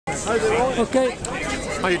Okay.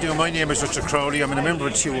 How you doing? My name is Richard Crowley. I'm a member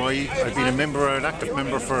of TUI. I've been an active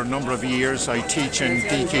member for a number of years. I teach in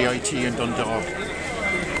DKIT in Dundalk.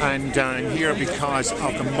 And I'm here because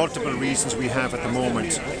of the multiple reasons we have at the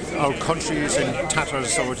moment. Our country is in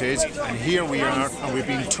tatters, so it is, and here we are, and we're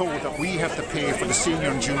being told that we have to pay for the senior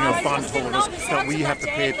and junior bondholders, that we have to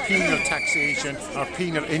pay penal taxation or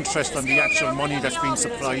penal interest on the actual money that's being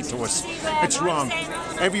supplied to us. It's wrong.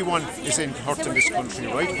 Everyone is hurt in this country,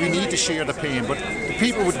 right? We need to share the pain, but the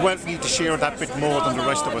people with wealth need to share that bit more than the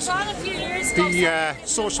rest of us. The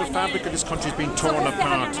social fabric of this country is being torn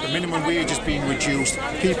apart. The minimum wage is being reduced.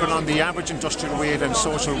 People on the average industrial wage and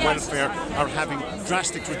social welfare are having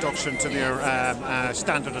drastic reduction to their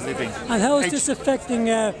standard of living. And how is this affecting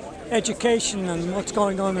education and what's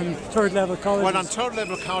going on in third level colleges? Well, on third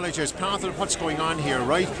level colleges, part of what's going on here,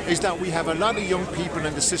 right, is that we have a lot of young people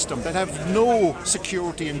in the system that have no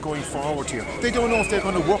security in going forward here. They don't know if they're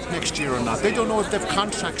going to work next year or not. They don't know if they have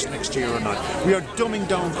contracts next year or not. We are dumbing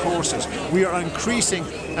down courses. We are increasing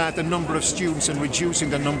the number of students and reducing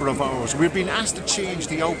the number of hours. We're being asked to change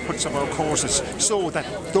the outputs of our courses so that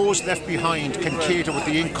those left behind can cater with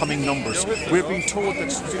the incoming numbers. We're being told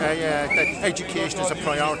that education is a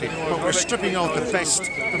priority, but we're stripping out the best,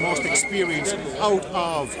 the most experienced out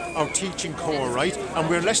of our teaching corps, right? And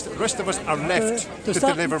the rest of us are left to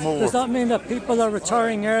deliver more. Does that mean that people are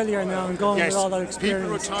retiring earlier now and going with all that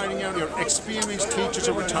experience? People are retiring earlier. Experienced teachers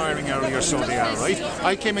are retiring earlier, so they are, right?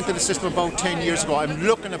 I came into the system about 10 years ago. I'm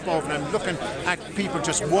looking above and I'm looking at people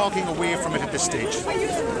just walking away from it at this stage.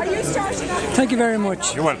 Thank you very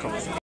much. You're welcome.